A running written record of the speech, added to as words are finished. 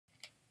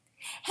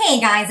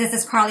Hey guys, this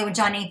is Carly with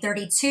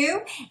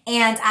John32,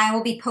 and I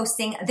will be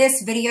posting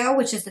this video,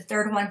 which is the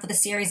third one for the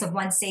series of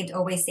Once Saved,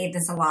 Always Saved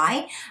is a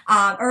Lie.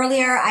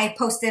 Earlier, I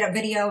posted a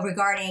video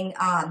regarding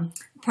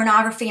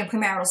pornography and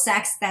premarital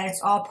sex, that it's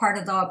all part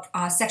of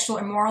the sexual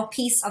immoral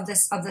piece of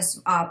this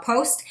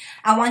post.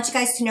 I want you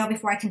guys to know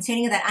before I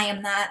continue that I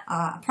am not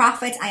a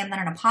prophet, I am not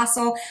an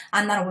apostle,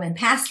 I'm not a women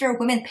pastor.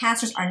 Women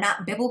pastors are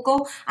not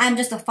biblical. I am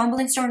just a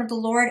fumbling servant of the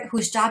Lord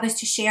whose job is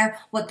to share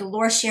what the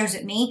Lord shares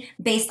with me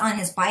based on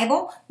his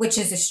Bible, which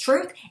is his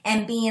truth,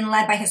 and being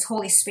led by his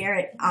Holy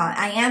Spirit.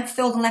 I am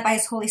filled and led by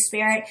his Holy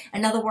Spirit.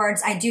 In other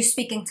words, I do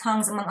speak in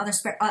tongues among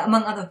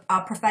other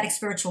prophetic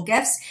spiritual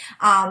gifts.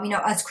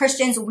 As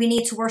Christians, we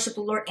need to worship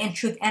the Lord in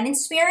truth and in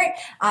spirit.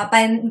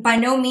 By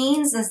no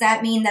means does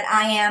that mean that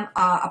I am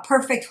a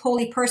perfect,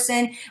 holy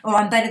person, or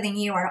I'm better than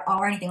you,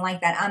 or anything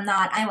like that. I'm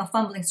not. I'm a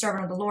fumbling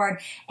servant of the Lord,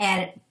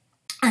 and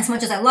as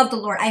much as I love the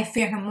Lord, I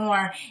fear him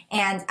more,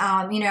 and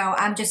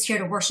I'm just here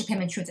to worship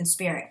him in truth and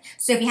spirit.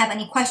 So if you have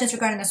any questions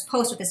regarding this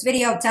post or this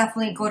video,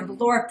 definitely go to the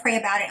Lord, pray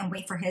about it, and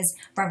wait for his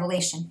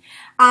revelation.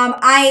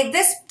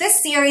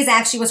 This series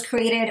actually was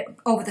created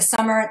over the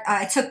summer.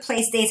 It took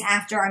place days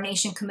after our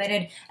nation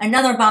committed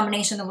another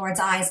abomination in the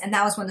Lord's eyes, and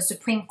that was when the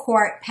Supreme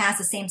Court passed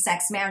the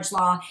same-sex marriage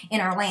law in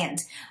our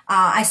land.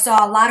 I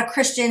saw a lot of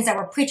Christians that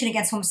were preaching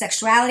against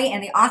homosexuality,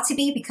 and they ought to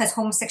be, because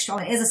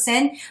homosexuality is a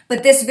sin.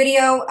 But this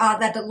video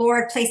that the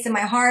Lord placed in my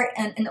heart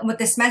and with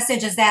this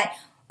message is that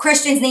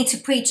Christians need to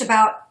preach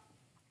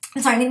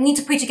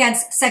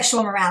against sexual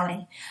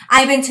immorality.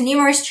 I've been to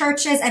numerous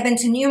churches. I've been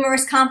to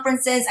numerous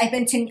conferences.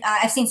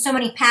 I've seen so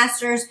many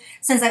pastors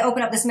since I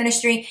opened up this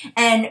ministry.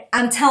 And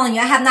I'm telling you,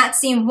 I have not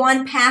seen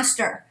one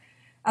pastor,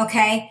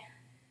 okay?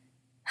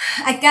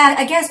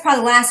 I guess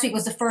probably last week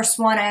was the first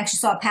one I actually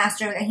saw a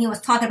pastor, and he was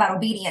talking about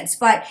obedience.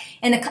 But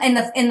in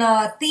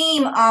the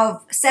theme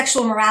of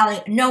sexual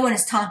morality, no one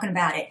is talking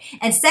about it.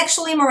 And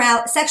sexual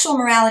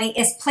morality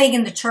is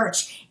plaguing the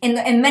church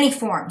in many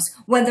forms,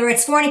 whether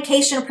it's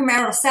fornication or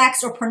premarital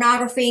sex or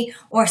pornography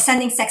or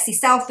sending sexy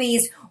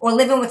selfies or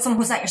living with someone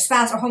who's not your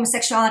spouse or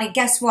homosexuality.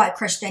 Guess what,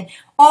 Christian?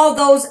 All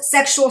those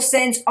sexual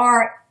sins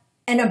are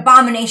an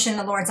abomination in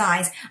the Lord's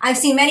eyes. I've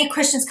seen many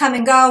Christians come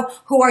and go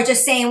who are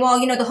just saying, well,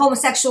 the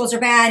homosexuals are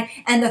bad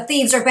and the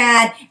thieves are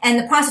bad and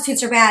the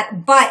prostitutes are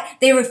bad, but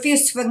they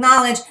refuse to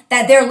acknowledge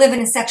that they're living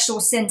in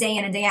sexual sin day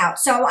in and day out.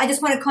 So I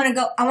just want to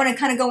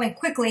kind of go in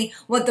quickly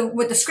what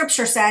the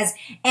scripture says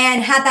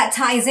and how that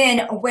ties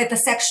in with the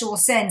sexual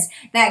sins.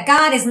 That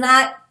God is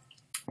not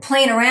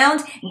playing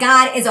around.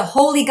 God is a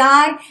holy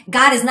God.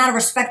 God is not a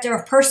respecter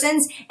of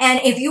persons.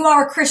 And if you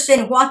are a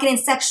Christian walking in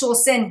sexual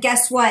sin,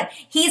 guess what?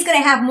 He's going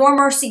to have more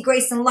mercy,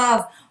 grace, and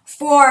love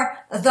for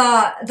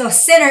the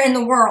sinner in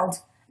the world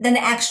than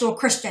the actual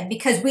Christian,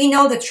 because we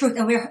know the truth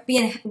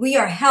and we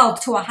are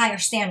held to a higher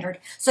standard.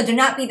 So do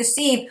not be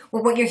deceived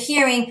with what you're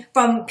hearing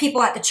from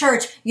people at the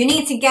church. You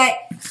need to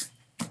get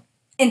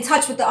in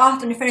touch with the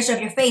author and the finisher of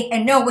your faith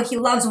and know what he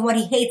loves and what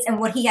he hates and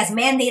what he has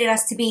mandated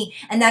us to be,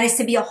 and that is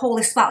to be a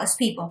holy, spotless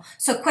people.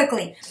 So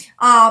quickly,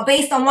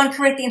 based on 1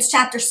 Corinthians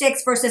chapter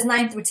 6, verses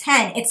 9 through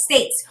 10, it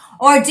states,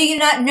 "Or do you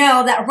not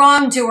know that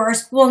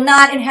wrongdoers will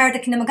not inherit the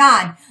kingdom of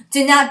God?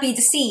 Do not be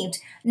deceived.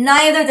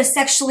 Neither the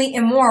sexually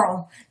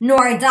immoral,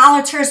 nor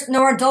idolaters,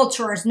 nor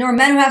adulterers, nor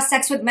men who have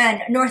sex with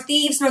men, nor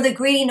thieves, nor the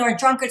greedy, nor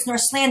drunkards, nor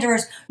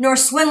slanderers, nor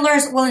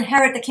swindlers will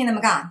inherit the kingdom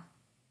of God."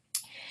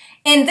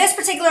 In this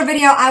particular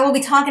video, I will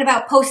be talking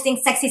about posting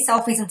sexy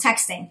selfies and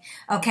texting,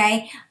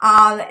 okay?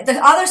 The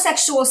other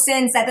sexual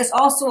sins that this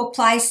also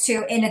applies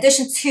to, in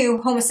addition to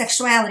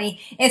homosexuality,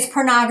 is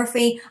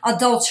pornography,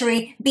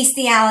 adultery,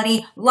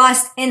 bestiality,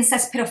 lust,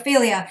 incest,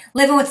 pedophilia,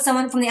 living with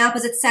someone from the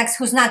opposite sex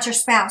who's not your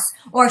spouse,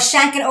 or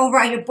shacking over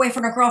at your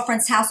boyfriend or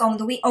girlfriend's house over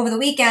the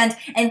weekend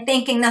and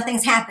thinking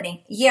nothing's happening.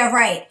 Yeah,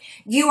 right.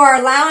 You are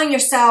allowing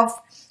yourself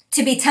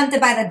to be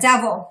tempted by the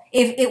devil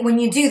when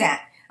you do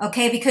that.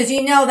 Okay, because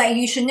you know that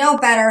you should know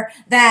better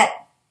that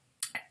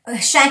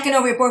shacking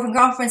over your boyfriend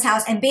girlfriend's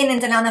house and being in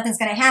denial nothing's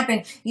going to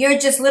happen. You're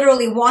just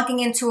literally walking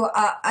into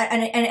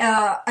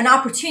an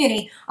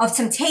opportunity of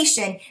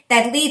temptation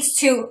that leads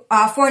to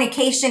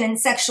fornication and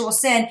sexual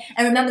sin.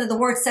 And remember that the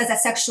word says that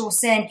sexual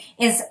sin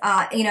is,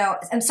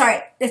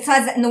 it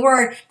says in the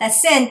word that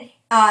sin,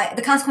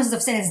 the consequences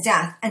of sin is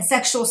death, and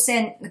sexual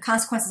sin, the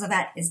consequences of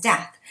that is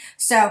death.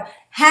 So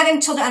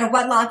having children out of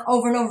wedlock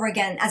over and over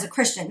again as a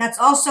Christian, that's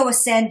also a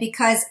sin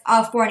because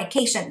of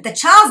fornication. The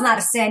child's not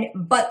a sin,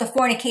 but the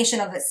fornication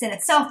of the sin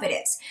itself it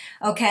is,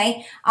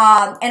 okay?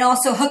 And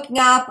also hooking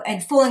up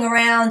and fooling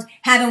around,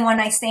 having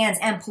one-night stands,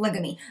 and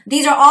polygamy.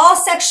 These are all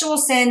sexual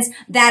sins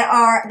that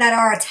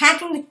are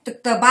attacking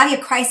the body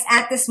of Christ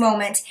at this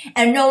moment,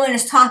 and no one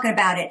is talking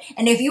about it.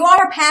 And if you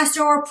are a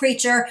pastor or a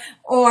preacher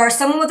or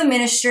someone with a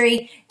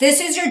ministry, this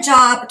is your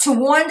job to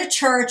warn the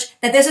church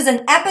that this is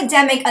an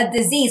epidemic, a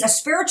disease, a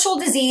spiritual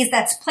disease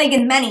that's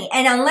plaguing many.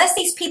 And unless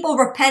these people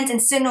repent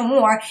and sin no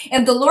more,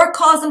 if the Lord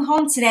calls them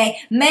home today,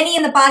 many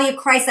in the body of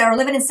Christ that are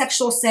living in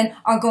sexual sin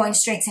are going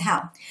straight to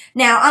hell.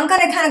 Now, I'm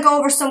going to kind of go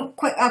over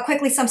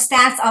quickly some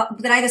stats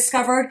that I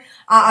discovered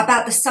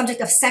about the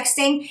subject of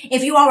sexting.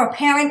 If you are a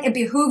parent, it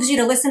behooves you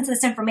to listen to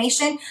this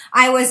information.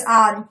 I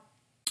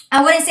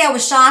wouldn't say I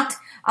was shocked,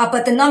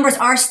 but the numbers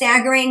are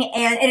staggering,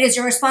 and it is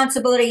your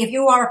responsibility, if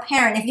you are a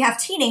parent, if you have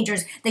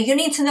teenagers, that you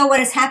need to know what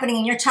is happening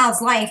in your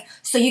child's life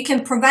so you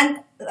can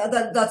prevent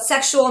the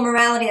sexual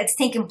immorality that's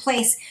taking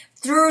place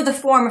through the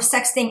form of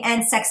sexting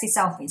and sexy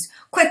selfies.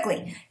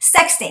 Quickly,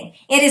 sexting.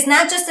 It is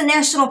not just a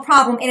national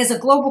problem, it is a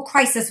global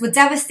crisis with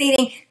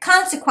devastating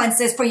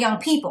consequences for young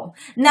people.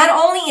 Not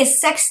only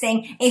is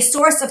sexting a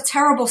source of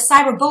terrible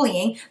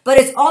cyberbullying, but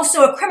it's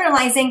also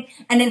criminalizing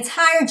an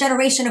entire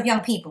generation of young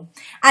people.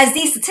 As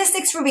these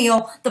statistics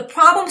reveal, the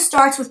problem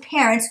starts with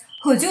parents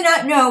who do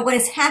not know what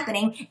is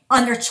happening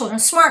on their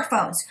children's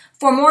smartphones.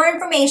 For more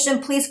information,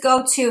 please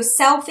go to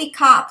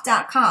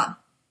selfiecop.com.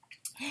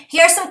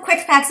 Here are some quick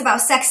facts about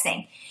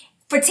sexting.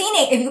 For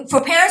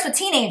parents with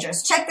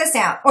teenagers, check this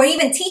out, or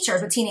even teachers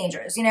with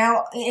teenagers, you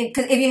know,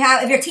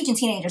 if you're teaching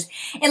teenagers,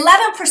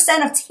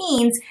 11% of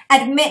teens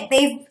admit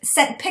they've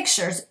sent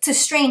pictures to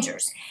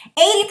strangers.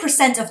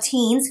 80% of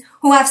teens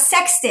who have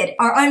sexted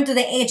are under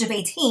the age of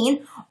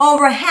 18.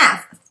 Over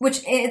half,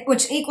 which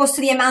equals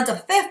to the amount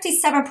of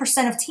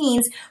 57% of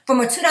teens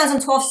from a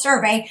 2012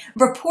 survey,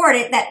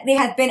 reported that they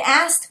had been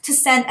asked to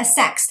send a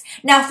sext.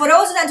 Now, for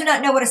those that do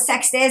not know what a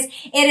sext is,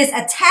 it is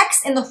a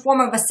text in the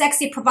form of a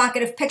sexy,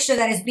 provocative picture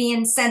that is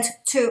being sent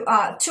to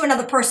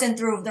another person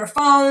through their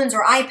phones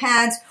or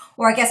iPads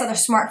or I guess other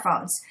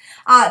smartphones.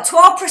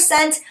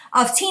 12%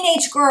 of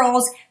teenage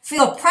girls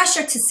feel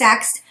pressure to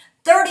sext.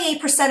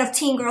 38% of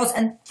teen girls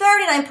and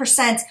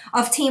 39%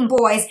 of teen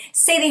boys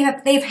say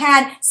they've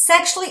had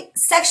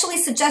sexually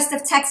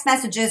suggestive text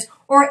messages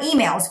or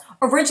emails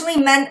originally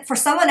meant for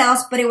someone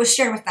else, but it was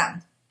shared with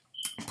them.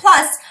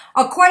 Plus,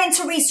 according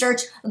to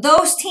research,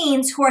 those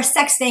teens who are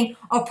sexting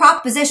or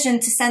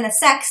propositioned to send a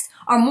sext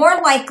are more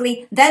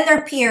likely than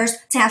their peers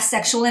to have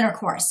sexual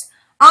intercourse.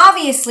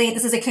 Obviously,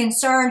 this is a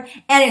concern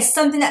and is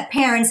something that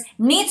parents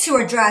need to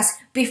address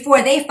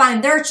before they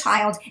find their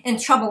child in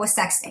trouble with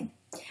sexting.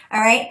 All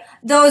right,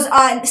 those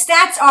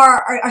stats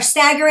are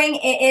staggering.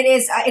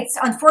 It's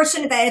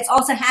unfortunate that it's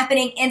also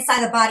happening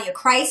inside the body of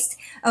Christ.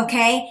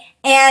 Okay,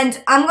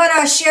 and I'm going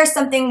to share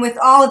something with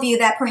all of you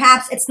that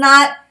perhaps it's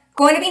not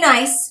going to be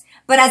nice,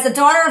 but as a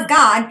daughter of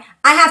God,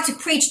 I have to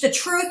preach the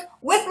truth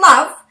with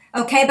love.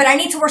 Okay, but I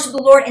need to worship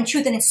the Lord in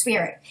truth and in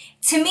spirit.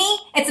 To me,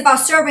 it's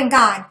about serving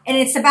God, and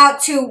it's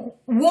about to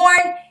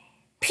warn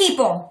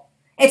people.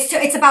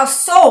 It's about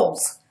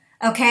souls.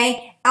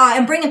 Okay,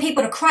 and bringing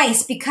people to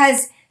Christ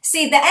because.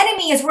 See, the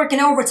enemy is working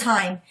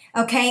overtime,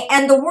 okay?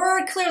 And the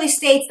word clearly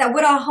states that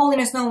without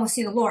holiness, no one will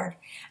see the Lord,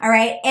 all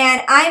right?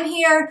 And I'm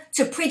here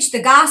to preach the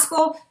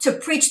gospel, to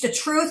preach the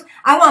truth.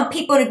 I want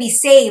people to be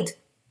saved.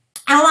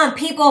 I want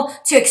people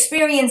to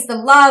experience the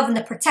love and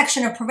the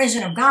protection and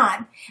provision of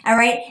God, all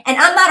right? And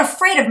I'm not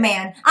afraid of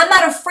man. I'm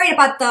not afraid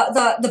about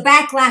the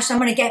backlash I'm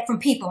going to get from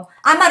people.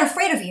 I'm not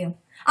afraid of you.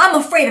 I'm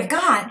afraid of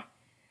God,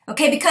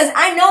 okay? Because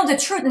I know the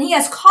truth and he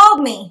has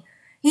called me.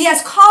 He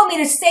has called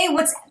me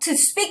to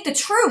speak the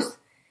truth.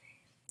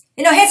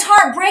 You know, his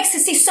heart breaks to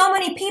see so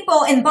many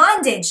people in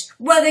bondage,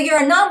 whether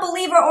you're a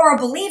non-believer or a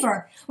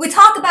believer. We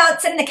talk about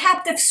setting the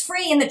captives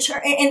free in the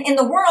church, in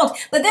the world,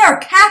 but there are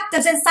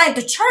captives inside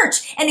the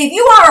church. And if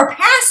you are a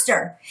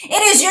pastor,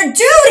 it is your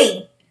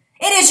duty.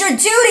 It is your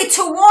duty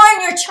to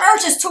warn your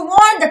churches, to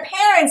warn the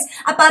parents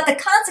about the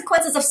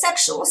consequences of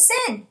sexual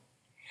sin.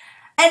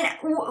 And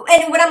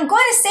what I'm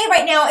going to say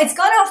right now, it's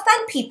going to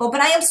offend people, but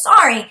I am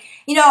sorry.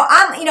 You know,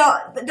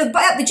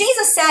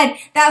 Jesus said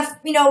that,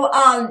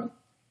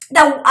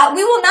 that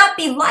we will not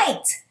be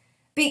liked,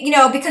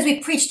 because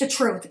we preach the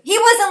truth. He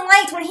wasn't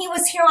liked when he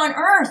was here on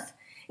earth,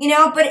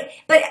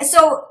 but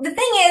so the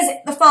thing is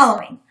the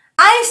following.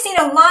 I've seen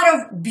a lot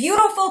of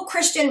beautiful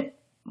Christian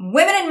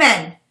women and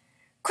men,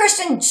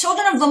 Christian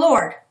children of the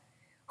Lord,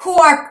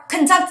 who are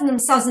conducting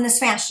themselves in this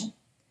fashion.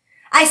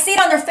 I see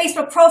it on their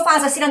Facebook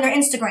profiles. I see it on their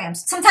Instagrams.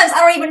 Sometimes I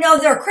don't even know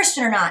if they're a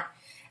Christian or not.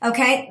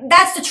 Okay?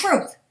 That's the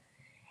truth.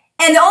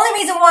 And the only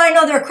reason why I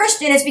know they're a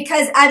Christian is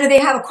because either they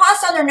have a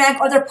cross on their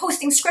neck or they're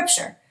posting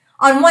scripture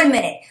on 1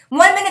 minute.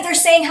 1 minute they're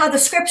saying how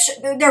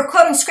they're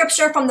quoting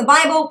scripture from the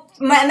Bible,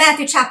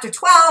 Matthew chapter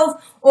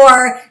 12,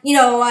 or,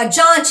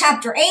 John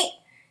chapter 8,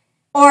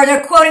 or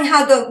they're quoting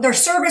how their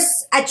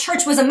service at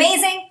church was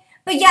amazing,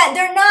 but yet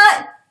they're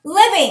not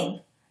living.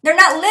 They're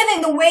not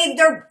living the way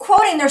they're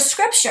quoting their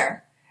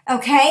scripture.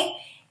 Okay?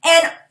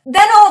 And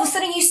then all of a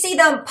sudden you see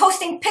them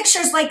posting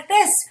pictures like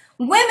this.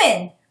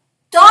 Women,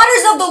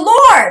 daughters of the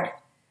Lord,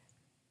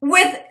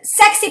 with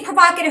sexy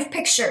provocative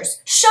pictures,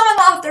 showing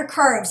off their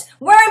curves,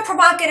 wearing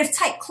provocative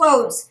tight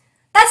clothes.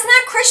 That's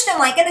not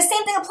Christian-like, and the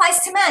same thing applies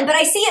to men, but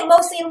I see it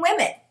mostly in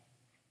women.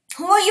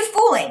 Who are you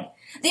fooling?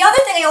 The other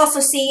thing I also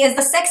see is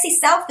the sexy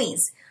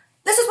selfies.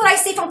 This is what I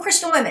see from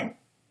Christian women.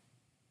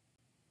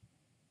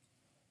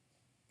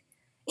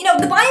 You know,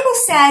 the Bible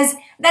says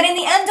that in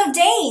the end of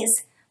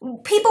days,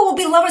 people will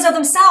be lovers of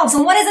themselves.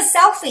 And what is a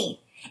selfie?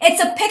 It's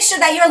a picture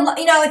that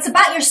it's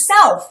about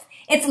yourself.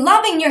 It's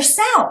loving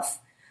yourself.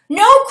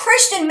 No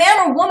Christian man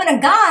or woman of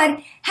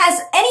God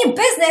has any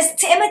business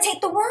to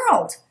imitate the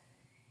world.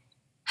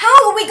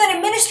 How are we going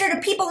to minister to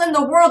people in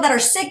the world that are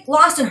sick,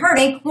 lost, and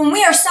hurting when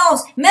we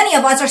ourselves, many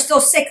of us, are still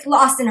sick,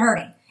 lost, and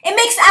hurting? It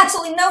makes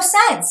absolutely no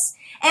sense.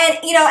 And,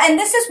 and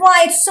this is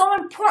why it's so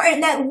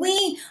important that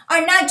we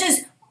are not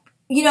just,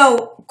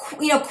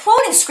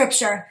 quoting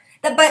scripture,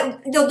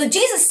 but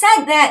Jesus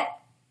said that,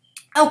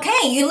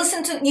 okay, you'll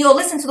listen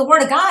to the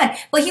word of God,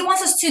 but he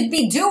wants us to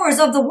be doers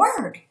of the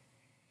word.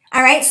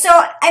 All right. So,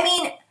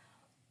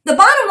 the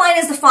bottom line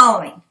is the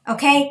following.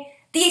 Okay.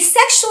 The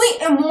sexually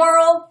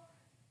immoral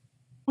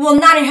will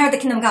not inherit the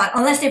kingdom of God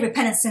unless they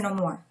repent and sin no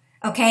more.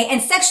 Okay.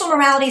 And sexual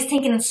morality is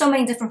taken in so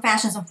many different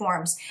fashions and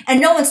forms.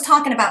 And no one's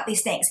talking about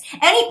these things.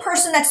 Any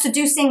person that's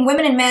seducing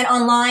women and men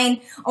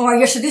online, or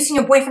you're seducing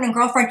your boyfriend and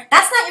girlfriend,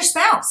 that's not your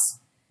spouse.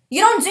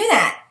 You don't do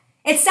that.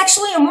 It's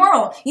sexually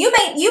immoral. You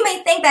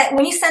may think that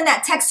when you send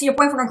that text to your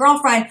boyfriend or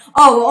girlfriend,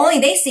 oh, well, only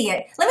they see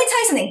it. Let me tell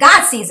you something.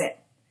 God sees it.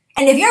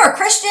 And if you're a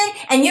Christian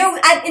and you're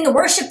in the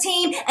worship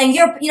team and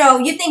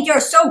you think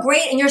you're so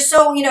great and you're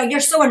so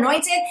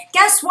anointed,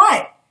 guess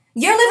what?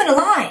 You're living a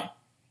lie.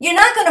 You're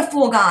not going to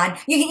fool God.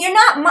 You're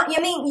not going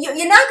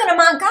to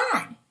mock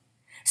God.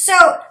 So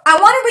I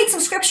want to read some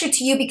scripture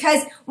to you,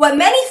 because what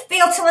many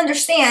fail to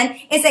understand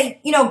is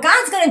that,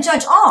 God's going to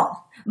judge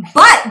all.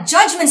 But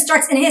judgment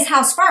starts in his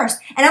house first.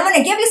 And I'm going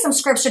to give you some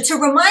scripture to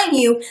remind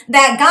you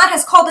that God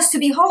has called us to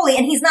be holy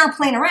and he's not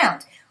playing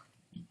around.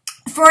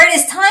 For it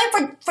is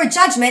time for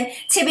judgment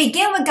to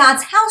begin with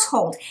God's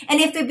household.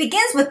 And if it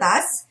begins with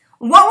us,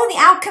 what will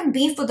the outcome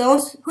be for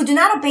those who do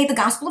not obey the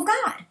gospel of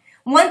God?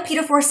 1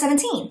 Peter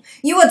 4:17.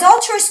 You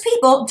adulterous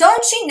people,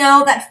 don't you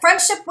know that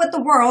friendship with the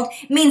world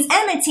means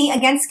enmity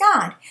against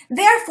God?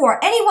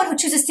 Therefore, anyone who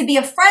chooses to be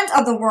a friend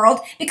of the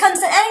world becomes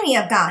an enemy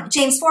of God.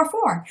 James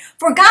 4:4.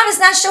 For God does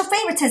not show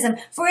favoritism,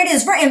 for it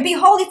is written, be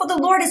holy, for the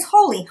Lord is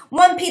holy.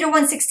 1 Peter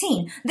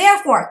 1:16.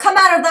 Therefore, come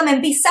out of them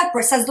and be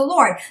separate, says the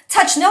Lord.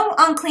 Touch no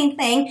unclean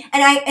thing,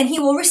 and he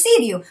will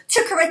receive you.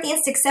 2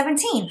 Corinthians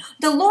 6:17.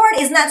 The Lord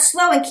is not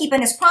slow in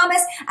keeping his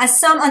promise, as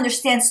some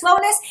understand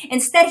slowness.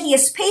 Instead, he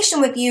is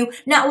patient with you,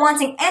 not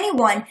wanting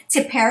anyone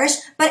to perish,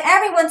 but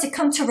everyone to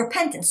come to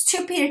repentance.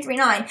 2 Peter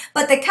 3:9.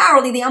 But the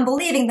cowardly, the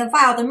unbelieving, the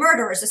vile, the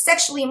murderers, the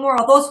sexually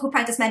immoral, those who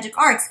practice magic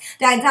arts,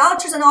 the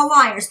idolaters, and all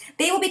liars,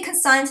 they will be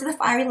consigned to the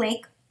fiery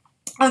lake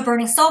of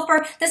burning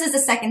sulfur. This is the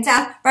second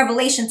death.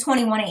 Revelation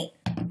 21:8.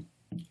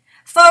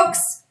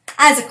 Folks,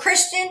 as a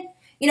Christian,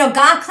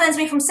 God cleansed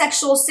me from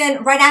sexual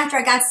sin right after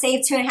I got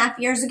saved 2.5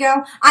 years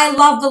ago. I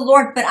love the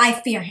Lord, but I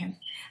fear him.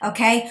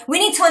 Okay? We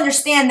need to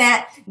understand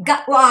that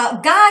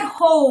God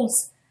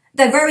holds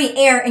the very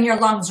air in your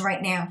lungs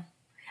right now.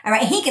 All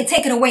right. He can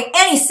take it away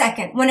any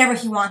second whenever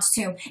he wants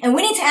to. And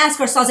we need to ask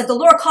ourselves, if the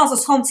Lord calls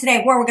us home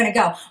today, where we're going to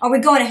go? Are we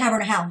going to heaven or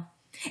to hell?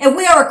 If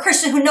we are a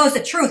Christian who knows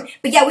the truth,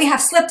 but yet we have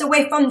slipped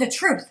away from the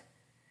truth,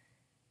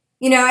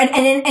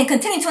 and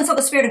continue to insult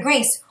the Spirit of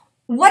grace,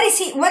 what is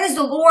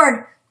the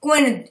Lord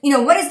going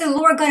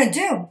to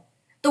do?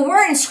 The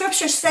word in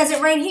scripture says it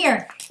right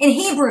here in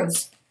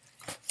Hebrews.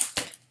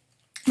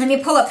 Let me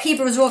pull up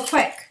Hebrews real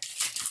quick.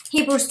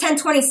 Hebrews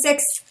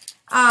 10:26.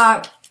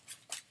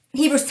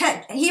 Hebrews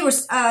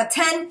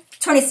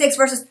 10:26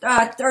 verses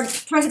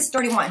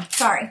 26-31.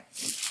 Sorry.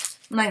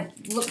 I'm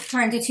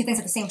trying to do two things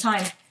at the same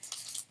time.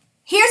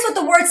 Here's what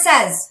the word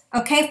says,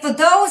 okay, for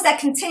those that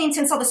continue to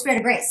insult the Spirit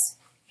of grace.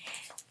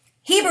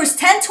 Hebrews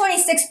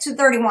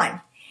 10:26-31.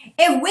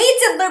 If we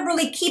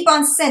deliberately keep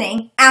on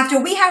sinning after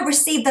we have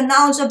received the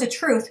knowledge of the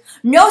truth,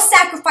 no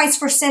sacrifice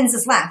for sins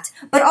is left,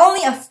 but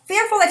only a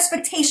fearful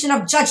expectation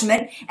of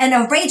judgment and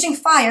a raging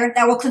fire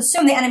that will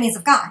consume the enemies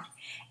of God.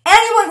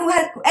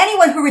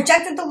 Anyone who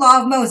rejected the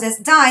law of Moses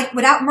died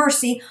without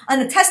mercy on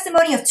the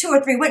testimony of 2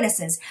 or 3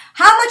 witnesses.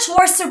 How much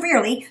more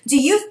severely do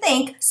you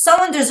think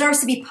someone deserves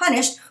to be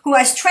punished who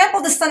has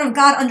trampled the Son of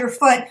God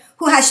underfoot,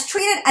 who has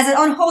treated as an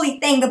unholy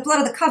thing the blood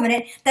of the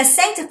covenant that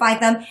sanctified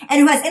them, and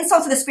who has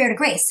insulted the Spirit of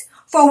grace?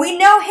 For we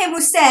know him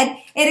who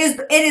said, it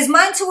is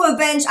mine to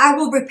avenge, I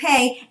will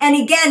repay, and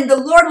again the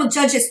Lord will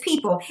judge his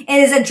people. It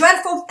is a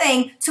dreadful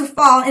thing to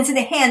fall into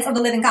the hands of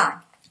the living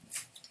God.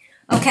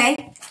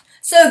 Okay?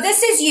 So if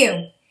this is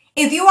you,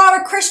 if you are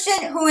a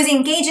Christian who is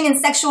engaging in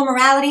sexual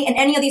morality in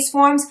any of these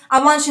forms,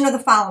 I want you to know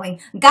the following.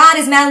 God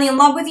is madly in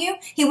love with you.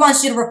 He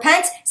wants you to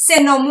repent,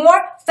 sin no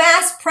more,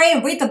 fast, pray,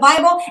 read the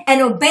Bible,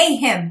 and obey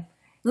him.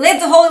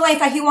 Live the holy life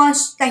that he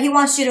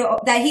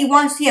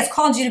has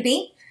called you to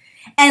be,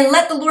 and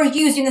let the Lord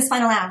use you in this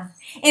final hour.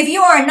 If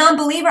you are a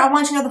non-believer, I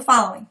want you to know the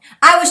following.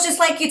 I was just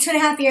like you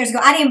 2.5 years ago.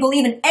 I didn't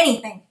believe in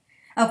anything.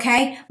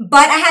 Okay?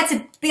 But I had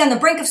to be on the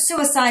brink of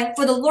suicide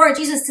for the Lord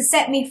Jesus to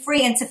set me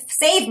free and to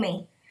save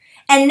me.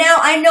 And now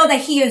I know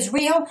that he is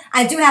real.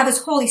 I do have his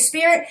Holy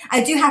Spirit.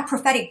 I do have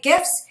prophetic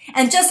gifts.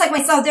 And just like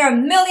myself, there are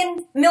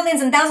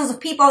millions and thousands of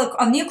people,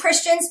 of new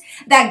Christians,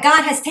 that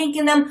God has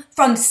taken them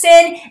from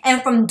sin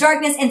and from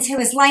darkness into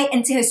his light,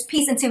 into his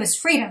peace, into his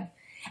freedom.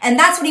 And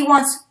that's what he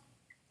wants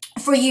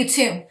for you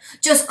too.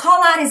 Just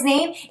call out his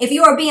name. If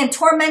you are being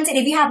tormented,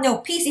 if you have no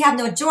peace, you have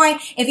no joy,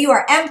 if you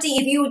are empty,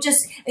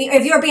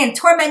 if you're being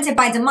tormented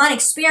by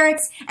demonic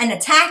spirits and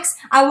attacks,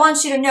 I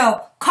want you to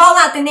know, call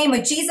out the name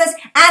of Jesus,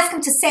 ask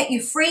him to set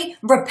you free,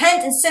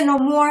 repent and sin no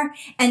more,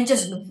 and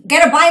just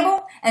get a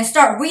Bible and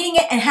start reading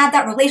it and have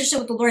that relationship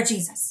with the Lord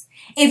Jesus.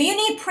 If you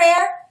need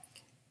prayer,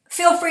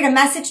 feel free to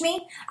message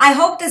me. I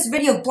hope this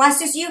video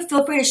blesses you.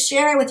 Feel free to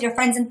share it with your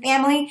friends and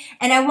family.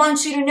 And I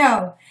want you to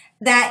know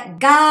that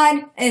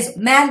God is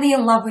madly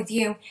in love with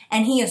you,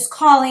 and he is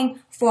calling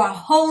for a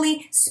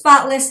holy,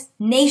 spotless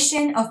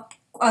nation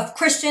of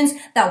Christians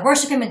that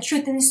worship him in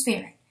truth and in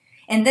spirit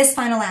in this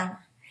final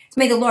hour. So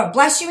may the Lord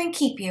bless you and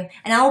keep you,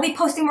 and I will be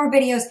posting more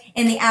videos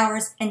in the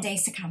hours and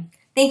days to come.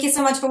 Thank you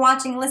so much for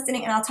watching and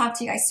listening, and I'll talk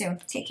to you guys soon.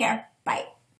 Take care. Bye.